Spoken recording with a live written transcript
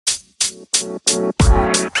Good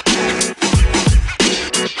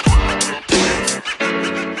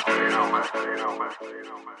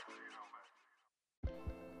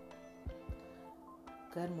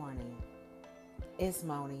morning. It's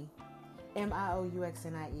Moni.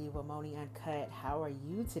 Mouxnie with Moni Uncut. How are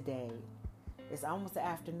you today? It's almost the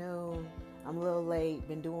afternoon. I'm a little late.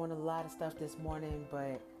 Been doing a lot of stuff this morning,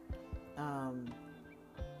 but um,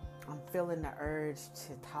 I'm feeling the urge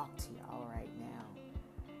to talk to y'all right now.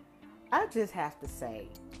 I just have to say,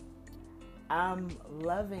 I'm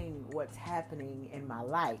loving what's happening in my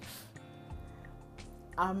life.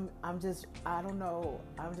 I'm just I don't know.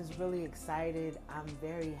 I'm just really excited. I'm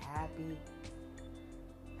very happy,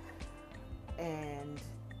 and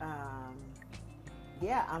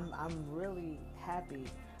yeah, I'm really happy.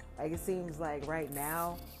 Like it seems like right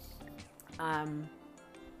now, um,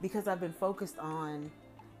 because I've been focused on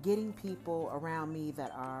getting people around me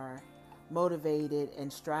that are motivated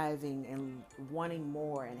and striving and wanting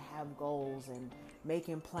more and have goals and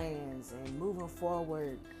making plans and moving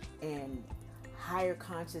forward and higher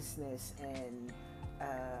consciousness and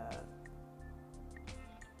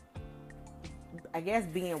I guess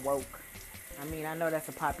being woke. I mean, I know that's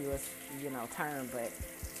a populist, term, but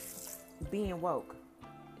being woke,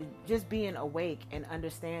 just being awake and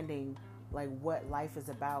understanding like what life is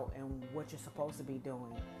about and what you're supposed to be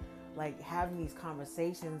doing. Like having these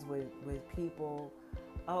conversations with people.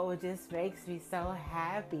 Oh, it just makes me so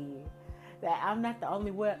happy that I'm not the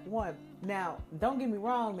only one. Now, don't get me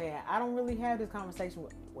wrong, man. I don't really have this conversation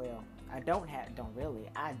with, well, I don't have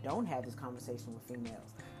this conversation with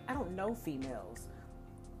females. I don't know females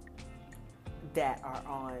that are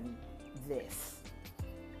on this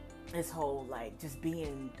whole like just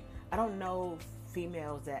being, I don't know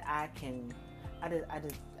females that I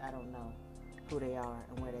don't know who they are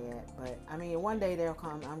and where they at. But I mean, one day they'll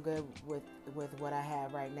come. I'm good with what I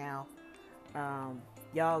have right now.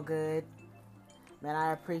 Y'all good? Man,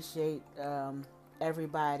 I appreciate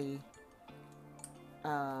everybody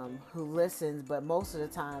who listens, but most of the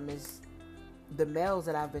time it's the males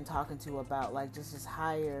that I've been talking to about like just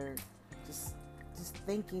higher, just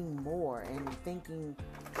thinking more and thinking.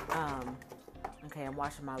 Okay, I'm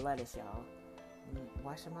washing my lettuce, y'all. I'm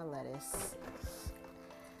washing my lettuce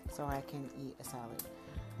so I can eat a salad.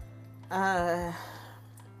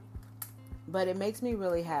 But it makes me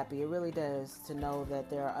really happy. It really does to know that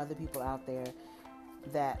there are other people out there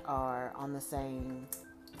that are on the same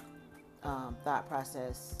thought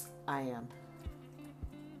process I am.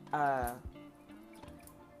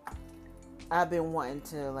 I've been wanting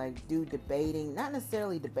to like do debating, not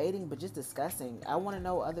necessarily debating, but just discussing. I want to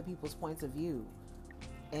know other people's points of view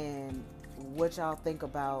and what y'all think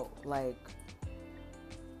about like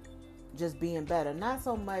just being better. Not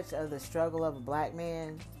so much of the struggle of a black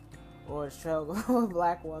man or the struggle of a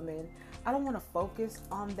black woman. I don't want to focus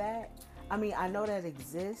on that. I mean, I know that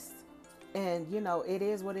exists, and it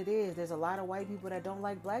is what it is. There's a lot of white people that don't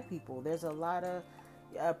like black people. There's a lot of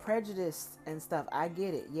prejudice and stuff. I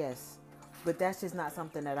get it, yes, but that's just not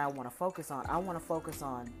something that I want to focus on. I want to focus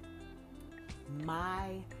on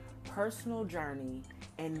my personal journey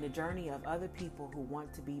and the journey of other people who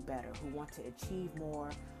want to be better, who want to achieve more,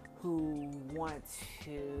 who want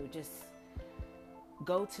to just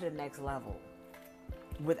go to the next level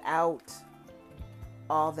without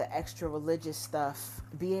all the extra religious stuff,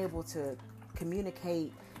 be able to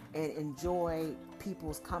communicate and enjoy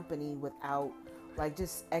people's company without like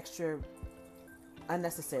just extra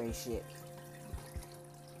unnecessary shit.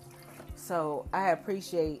 So I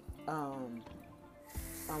appreciate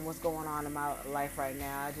what's going on in my life right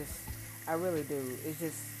now. I really do.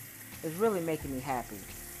 It's really making me happy.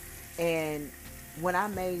 And when I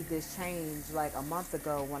made this change like a month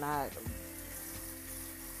ago,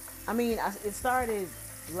 it started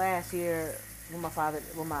last year when my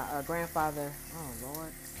grandfather, oh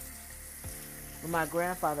Lord, when my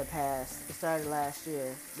grandfather passed. It started last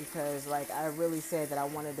year because like I really said that I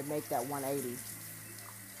wanted to make that 180.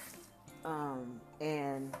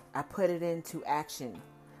 And I put it into action.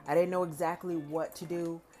 I didn't know exactly what to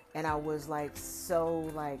do, and I was like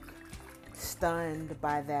so like stunned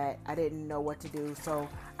by that. I didn't know what to do, so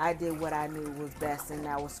I did what I knew was best, and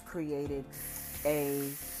that was created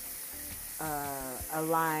a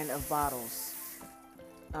line of bottles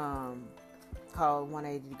called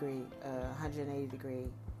 180 degree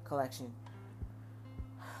collection.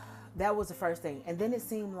 That was the first thing, and then it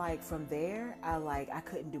seemed like from there I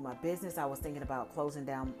couldn't do my business. I was thinking about closing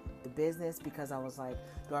down the business because I was like,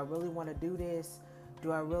 do I really want to do this?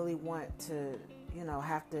 Do I really want to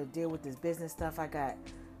have to deal with this business stuff? I got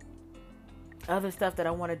other stuff that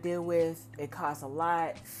I want to deal with. It costs a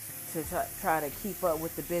lot to try to keep up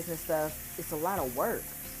with the business stuff. It's a lot of work.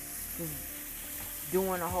 Just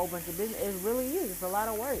doing a whole bunch of business. It really is. It's a lot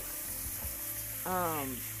of work.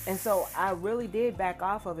 And so I really did back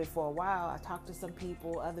off of it for a while. I talked to some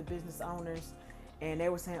people, other business owners, and they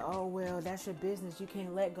were saying, oh, well, that's your business. You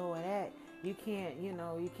can't let go of that. You can't,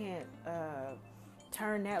 you can't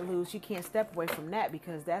turn that loose. You can't step away from that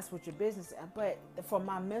because that's what your business is. But for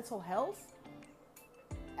my mental health,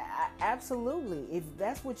 absolutely. If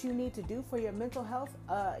that's what you need to do for your mental health,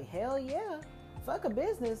 hell yeah. Fuck a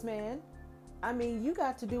business, man. I mean, you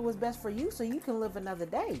got to do what's best for you so you can live another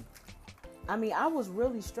day. I mean, I was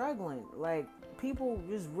really struggling. Like, people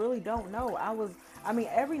just really don't know.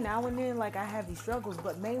 Every now and then, like, I have these struggles,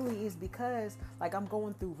 but mainly is because, like, I'm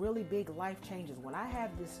going through really big life changes. When I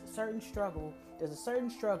have this certain struggle, there's a certain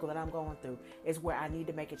struggle that I'm going through, is where I need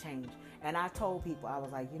to make a change. And I told people, I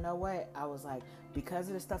was like, you know what? I was like, because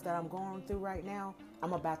of the stuff that I'm going through right now,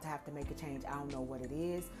 I'm about to have to make a change. I don't know what it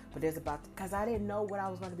is, but because I didn't know what I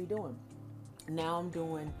was going to be doing. Now I'm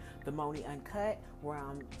doing the Moni Uncut, where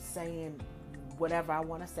I'm saying whatever I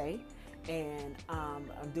want to say. And I'm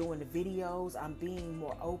doing the videos. I'm being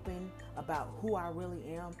more open about who I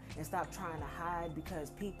really am and stop trying to hide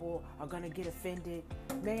because people are going to get offended.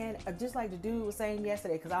 Man, just like the dude was saying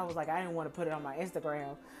yesterday, because I was like, I didn't want to put it on my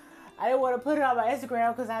Instagram. I didn't want to put it on my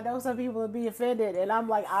Instagram because I know some people would be offended. And I'm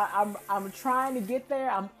like, I'm trying to get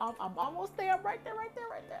there. I'm almost there. I'm right there.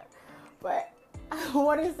 But I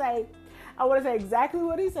want to say exactly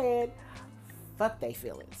what he said. Fuck they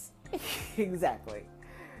feelings. Exactly.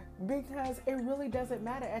 Because it really doesn't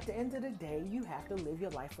matter. At the end of the day, you have to live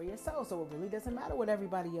your life for yourself. So it really doesn't matter what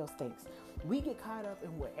everybody else thinks. We get caught up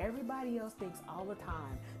in what everybody else thinks all the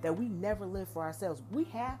time, that we never live for ourselves. We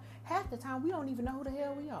have half the time we don't even know who the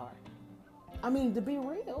hell we are. I mean, to be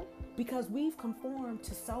real, because we've conformed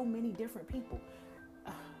to so many different people.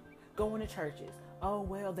 Going to churches. Oh,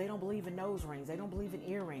 well, they don't believe in nose rings. They don't believe in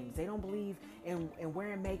earrings. They don't believe in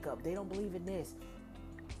wearing makeup. They don't believe in this.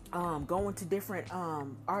 Going to different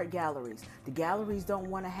art galleries. The galleries don't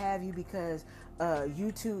want to have you because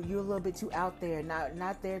you're a little bit too out there,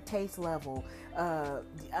 not their taste level.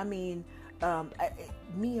 Me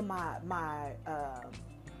and my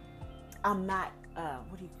I'm not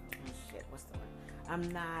what's the word?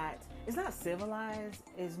 I'm not, it's not civilized.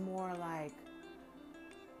 It's more like,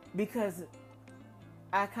 because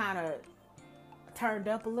I kind of turned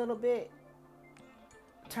up a little bit.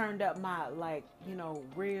 Turned up my,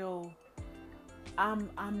 real,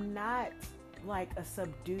 I'm not like a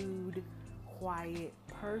subdued, quiet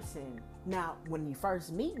person. Now, when you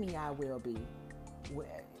first meet me, I will be.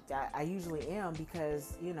 I usually am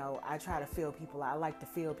because, I try to feel people out. I like to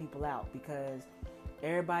feel people out because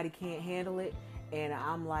everybody can't handle it. And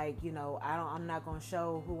I'm like, I'm not going to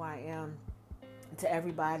show who I am to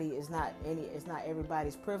everybody. It's not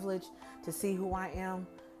everybody's privilege to see who I am.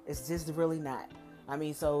 It's just really not. I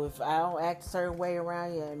mean, so if I don't act a certain way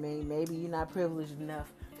around you, I mean, maybe you're not privileged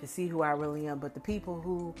enough to see who I really am. But the people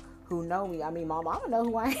who know me, I mean, my mama know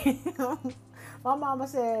who I am. My mama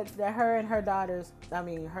said that her daughters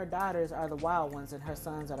are the wild ones and her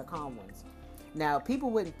sons are the calm ones. Now, people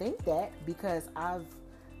wouldn't think that because I've,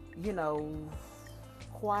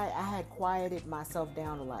 I had quieted myself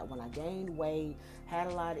down a lot. When I gained weight, had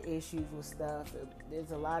a lot of issues with stuff.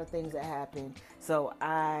 There's a lot of things that happened. So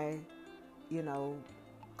I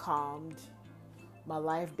calmed my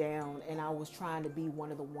life down, and I was trying to be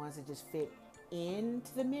one of the ones that just fit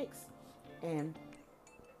into the mix. And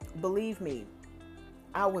believe me,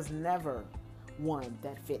 I was never one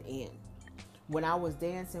that fit in. When I was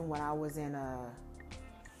dancing, when I was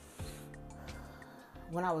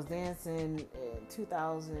dancing in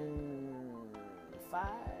 2005,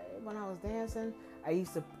 when I was dancing, I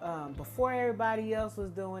used to, before everybody else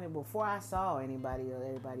was doing it, before I saw everybody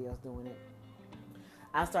else doing it,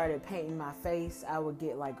 I started painting my face. I would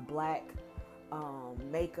get like black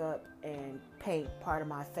makeup and paint part of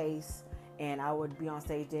my face, and I would be on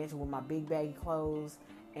stage dancing with my big baggy clothes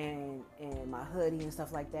and my hoodie and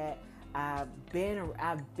stuff like that. I've been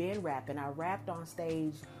rapping. I rapped on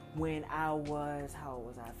stage when I was, how old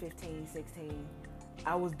was I? 15, 16.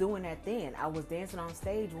 I was doing that then. I was dancing on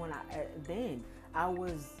stage when I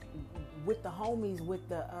was with the homies, with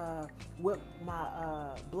my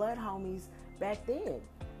blood homies back then.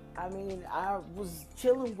 I mean, I was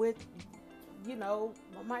chilling with,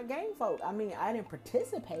 my gang folk. I mean, I didn't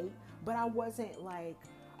participate, but I wasn't like,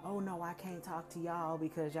 oh no, I can't talk to y'all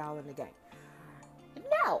because y'all in the gang.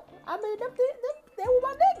 No, I mean, they were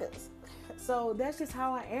my niggas. So that's just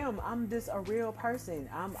how I am. I'm just a real person.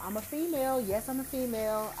 I'm a female. Yes, I'm a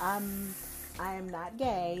female. I am not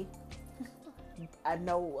gay.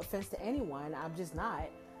 no offense to anyone, I'm just not.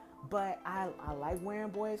 But I like wearing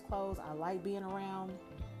boys' clothes. I like being around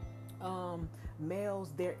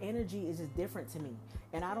males. Their energy is just different to me,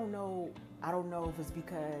 and I don't know if it's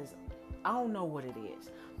because I don't know what it is,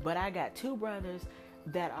 but I got two brothers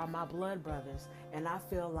that are my blood brothers, and I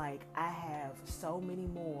feel like I have so many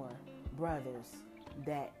more brothers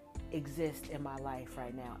that exist in my life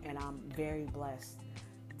right now, and I'm very blessed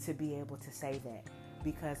to be able to say that,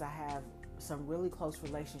 because I have some really close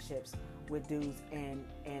relationships with dudes, and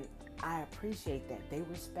I appreciate that. They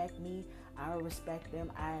respect me, I respect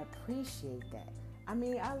them. I appreciate that. I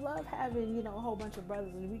mean, I love having, a whole bunch of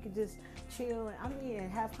brothers and we could just chill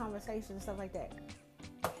and have conversations and stuff like that.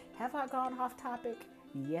 Have I gone off topic?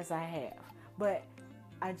 Yes, I have. But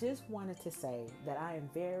I just wanted to say that I am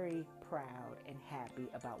very proud and happy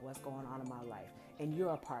about what's going on in my life. And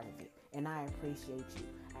you're a part of it. And I appreciate you.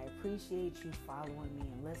 I appreciate you following me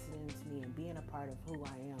and listening to me and being a part of who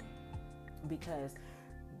I am. Because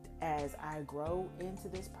as I grow into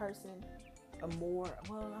this person, I'm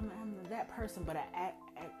that person, but I act,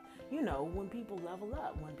 when people level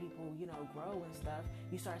up, when people, grow and stuff,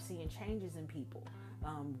 you start seeing changes in people.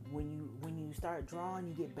 When you start drawing,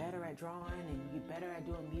 you get better at drawing and you get better at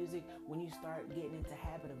doing music when you start getting into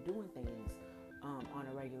habit of doing things on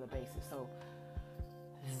a regular basis. So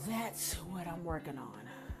that's what I'm working on.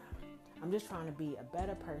 I'm just trying to be a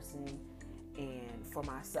better person, and for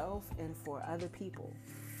myself and for other people.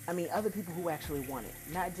 I mean, other people who actually want it,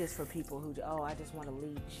 not just for people who, I just want to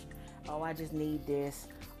leech. Oh, I just need this.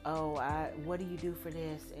 Oh, what do you do for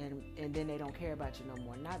this? And then they don't care about you no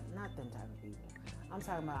more. Not them type of people. I'm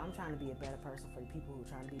trying to be a better person for the people who are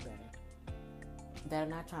trying to be better. That are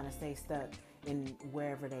not trying to stay stuck in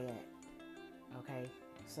wherever they at. Okay?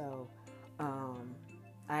 So,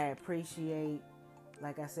 I appreciate,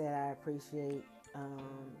 like I said,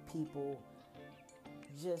 people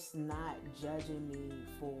just not judging me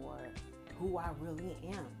for who I really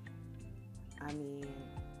am. I mean,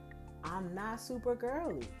 I'm not super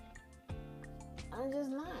girly. I'm just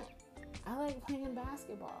not. I like playing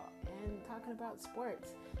basketball and talking about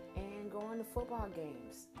sports and going to football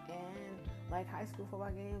games and like high school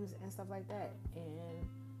football games and stuff like that, and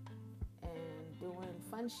doing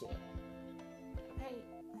fun shit. Hey.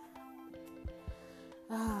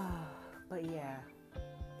 But yeah,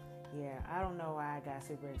 I don't know why I got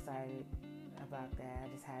super excited about that. I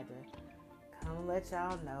just had to come and let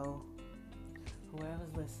y'all know.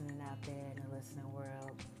 Whoever's listening out there in the listening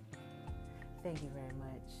world, thank you very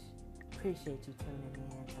much. Appreciate you tuning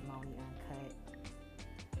in to Moni Uncut.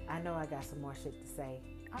 I know I got some more shit to say.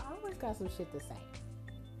 I always got some shit to say.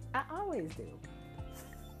 I always do.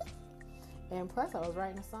 And plus, I was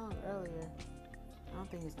writing a song earlier. I don't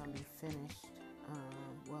think it's going to be finished.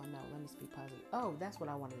 Well, no, let me speak positive. Oh, that's what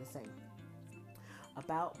I wanted to say.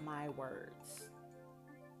 About my words.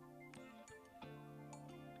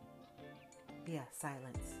 Yeah,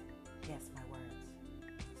 silence. Yes, my words.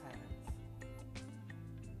 Silence.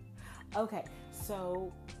 Okay,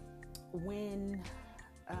 so when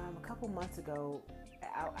a couple months ago,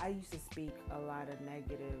 I used to speak a lot of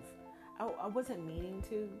negative. I wasn't meaning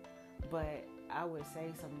to, but I would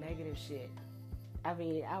say some negative shit. I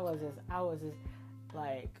mean, I was just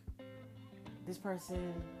like, this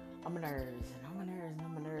person, I'm a nerd, and I'm a nerd, and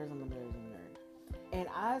I'm a nerd, I'm a nerd, I'm a nerd. And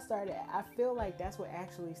I feel like that's what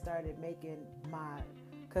actually started making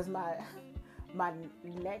cause my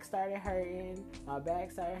neck started hurting, my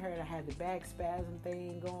back started hurting, I had the back spasm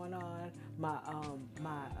thing going on, my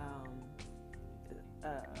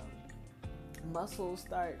muscles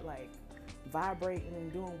start like vibrating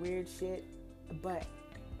and doing weird shit. But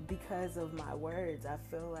because of my words, I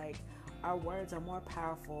feel like our words are more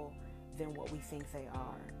powerful than what we think they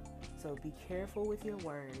are. So be careful with your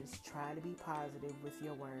words. Try to be positive with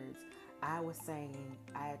your words. I was saying,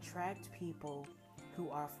 I attract people who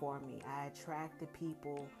are for me. I attract the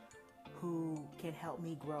people who can help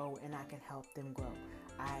me grow, and I can help them grow.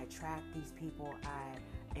 I attract these people.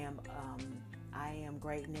 I am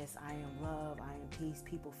greatness. I am love. I am peace.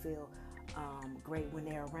 People feel great when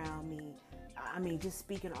they're around me. I mean, just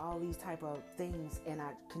speaking all these type of things, and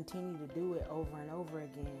I continue to do it over and over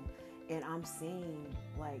again. And I'm seeing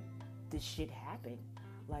like this shit happen.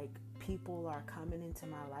 Like people are coming into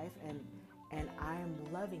my life, and I am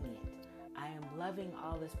loving it. I am loving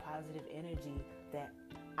all this positive energy that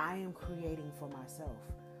I am creating for myself.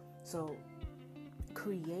 So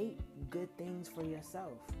create good things for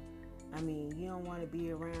yourself. I mean, you don't want to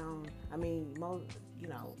be around, the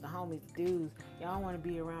homies, the dudes, y'all don't want to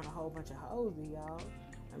be around a whole bunch of hoes, do y'all?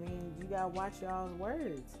 I mean, you got to watch y'all's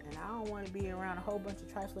words. And I don't want to be around a whole bunch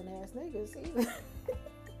of trifling ass niggas either.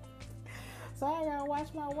 So I gotta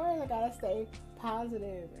watch my words. I gotta stay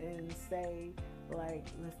positive and say like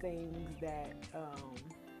the things that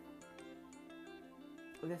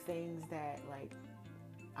like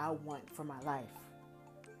I want for my life.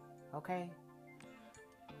 Okay?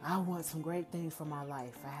 I want some great things for my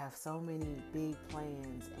life. I have so many big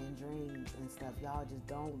plans and dreams and stuff. Y'all just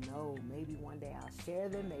don't know. Maybe one day I'll share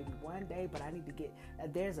them. Maybe one day, but I need to get.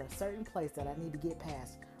 There's a certain place that I need to get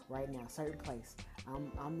past right now. Certain place.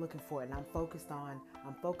 I'm looking for it, and I'm focused on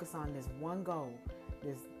this one goal.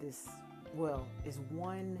 It's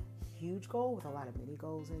one huge goal with a lot of mini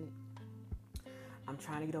goals in it. I'm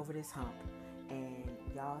trying to get over this hump, and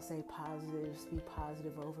y'all say positive. Speak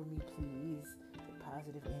positive over me, please.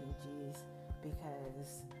 Positive energies,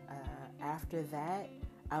 because after that,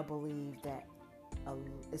 I believe that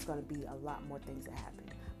it's going to be a lot more things that happen.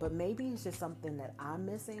 But maybe it's just something that I'm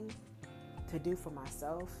missing to do for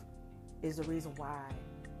myself is the reason why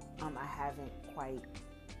I haven't quite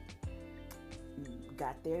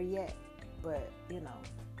got there yet. But,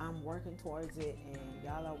 I'm working towards it, and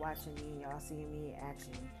y'all are watching me, y'all seeing me in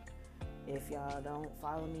action. If y'all don't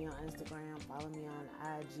follow me on Instagram, follow me on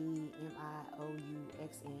IG,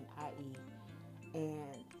 MIOUXNIE.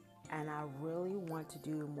 And I really want to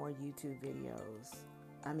do more YouTube videos.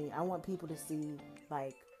 I mean, I want people to see,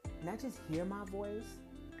 like, not just hear my voice,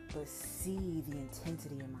 but see the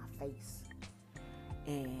intensity in my face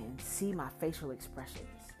and see my facial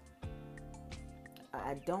expressions.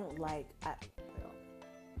 I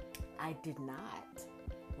did not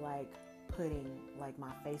like putting like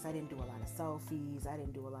my face. I didn't do a lot of selfies. I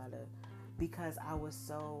didn't do a lot of, because I was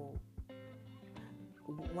so,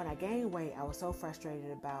 when I gained weight, I was so frustrated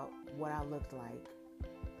about what I looked like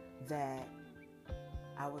that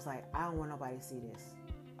I was like, I don't want nobody to see this.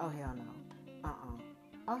 Oh hell no.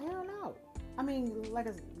 Oh hell no. I mean, like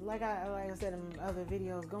I said in other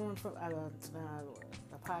videos, going from a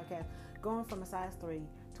podcast, going from a size 3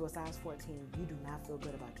 to a size 14, you do not feel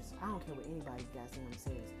good about yourself. I don't care what anybody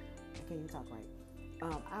says. I can't even talk right.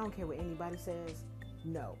 I don't care what anybody says.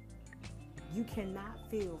 No, you cannot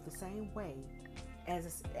feel the same way at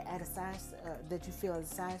a size that you feel as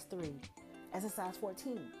a size 3 as a size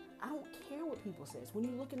 14. I don't care what people says. When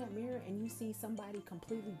you look in that mirror and you see somebody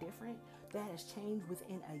completely different that has changed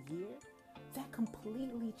within a year, that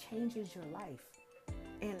completely changes your life.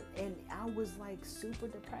 And I was like super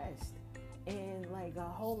depressed and like a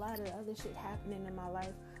whole lot of other shit happening in my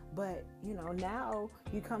life. But, now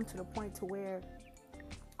you come to the point to where,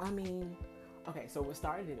 okay, so what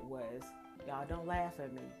started it was, y'all don't laugh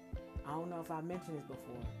at me. I don't know if I mentioned this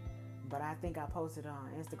before, but I think I posted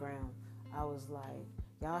on Instagram. I was like,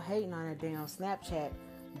 y'all hating on that damn Snapchat,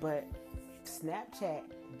 but Snapchat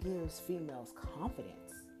gives females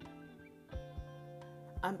confidence.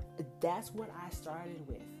 That's what I started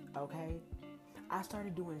with, okay? I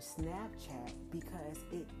started doing Snapchat because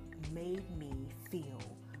it made me feel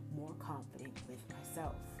more confident with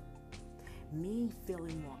myself. Me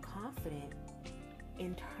feeling more confident,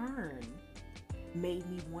 in turn, made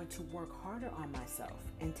me want to work harder on myself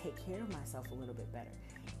and take care of myself a little bit better.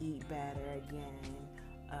 Eat better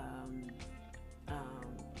again,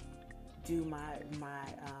 do my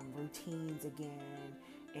routines again,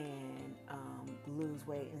 and lose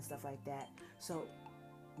weight and stuff like that. So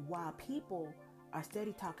while people are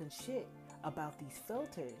steady talking shit about these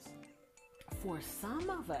filters, for some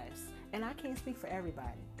of us, and I can't speak for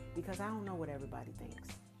everybody because I don't know what everybody thinks.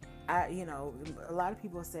 A lot of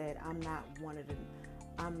people said I'm not one of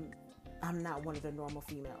the normal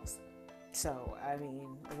females. So,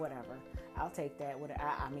 whatever. I'll take that.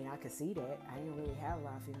 I could see that. I didn't really have a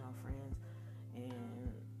lot of female friends.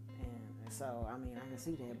 And so, I can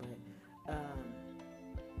see that. But,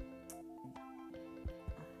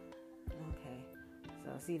 okay.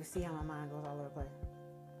 So, see how my mind goes all over the place.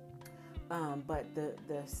 But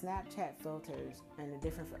the Snapchat filters and the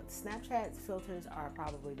different Snapchat filters are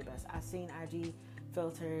probably the best. I've seen IG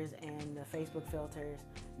filters and the Facebook filters.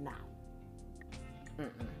 Nah.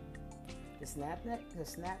 The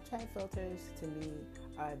Snapchat filters to me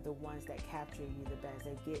are the ones that capture you the best.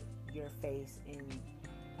 They get your face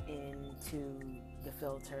into the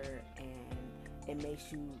filter and it makes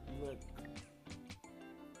you look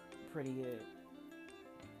pretty good.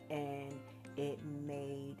 And it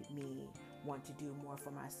made me want to do more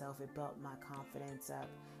for myself. It built my confidence up.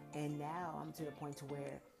 And now I'm to the point to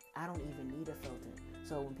where I don't even need a filter.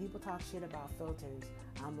 So when people talk shit about filters,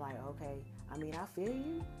 I'm like, okay, I feel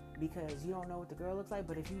you because you don't know what the girl looks like.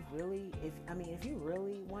 But if you really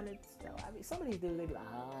wanted, some of these dudes, they do,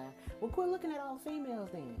 well, quit looking at all the females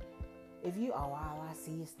then. If you, oh, all I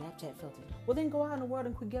see is Snapchat filters. Well, then go out in the world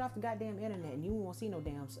and get off the goddamn internet, and you won't see no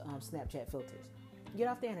damn Snapchat filters. Get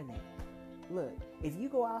off the internet. Look, if you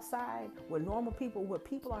go outside where normal people, what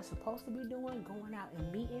people are supposed to be doing, going out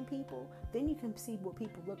and meeting people, then you can see what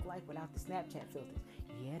people look like without the Snapchat filters.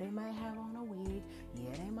 Yeah, they might have on a wig.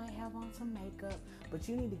 Yeah, they might have on some makeup. But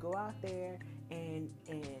you need to go out there and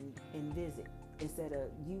visit instead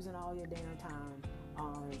of using all your damn time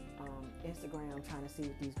on Instagram trying to see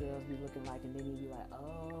what these girls be looking like, and then you be like,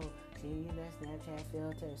 oh, she used that Snapchat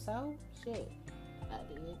filter. So, shit, I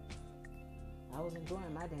did. I was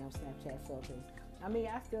enjoying my damn Snapchat filters. I mean,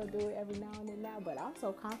 I still do it every now and then now, but I'm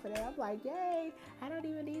so confident. I'm like, yay, I don't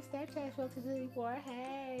even need Snapchat filters anymore.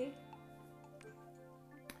 Hey.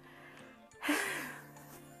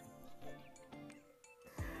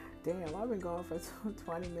 Damn, I've been going for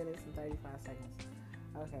 20 minutes and 35 seconds.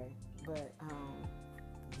 Okay, but,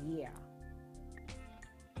 yeah.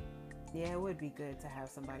 Yeah, it would be good to have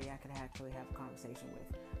somebody I could actually have a conversation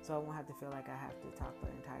with, so I won't have to feel like I have to talk the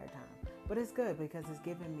entire time. But it's good because it's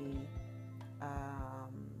giving me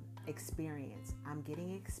experience. I'm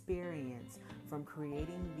getting experience from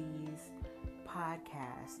creating these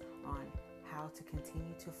podcasts on how to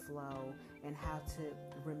continue to flow and how to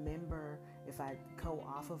remember if I go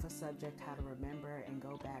off of a subject, how to remember and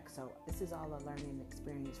go back. So this is all a learning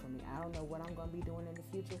experience for me. I don't know what I'm going to be doing in the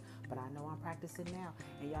future, but I know I'm practicing now.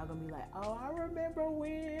 And y'all going to be like, oh, I remember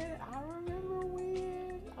when.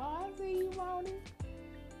 Oh, I see you, Moni.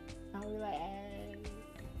 I'll be like, hey.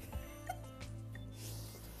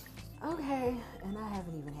 Okay, and I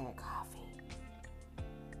haven't even had coffee.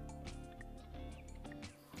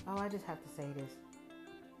 Oh, I just have to say this.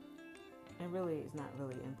 And really, it's not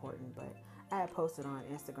really important, but I had posted on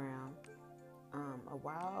Instagram a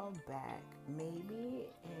while back, maybe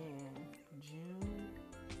in June.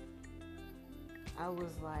 I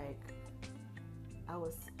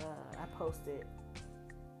posted,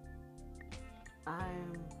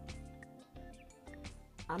 I'm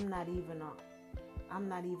not even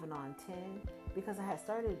on 10 because I had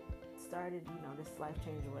started, this life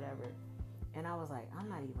change or whatever. And I was like, I'm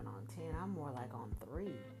not even on 10. I'm more like on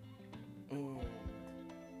 3. And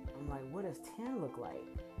I'm like, what does 10 look like?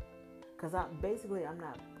 Because I'm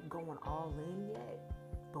not going all in yet.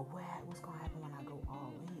 But what's going to happen when I go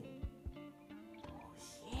all in? Oh,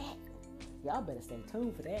 shit. Y'all better stay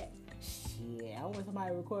tuned for that. Shit. I want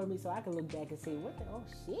somebody to record me so I can look back and see what the, oh,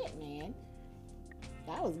 shit, man.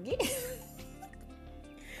 That was good.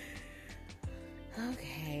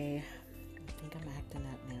 Okay. I think I'm acting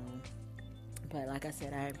up now. But like I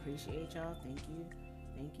said, I appreciate y'all. Thank you.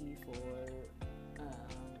 Thank you for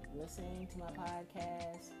listening to my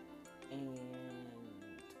podcast, and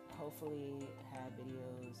hopefully have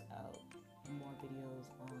videos out, more videos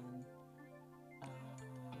on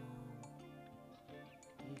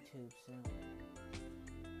YouTube soon.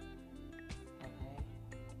 Okay.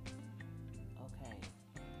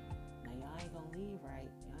 Now y'all ain't gonna leave, right?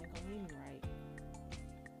 Y'all ain't gonna leave me, right?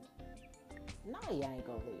 No, y'all ain't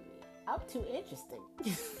gonna leave me. I'm too interesting.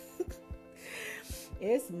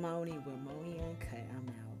 It's Moni with Moni Uncut. I'm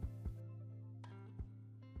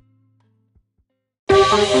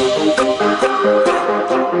out.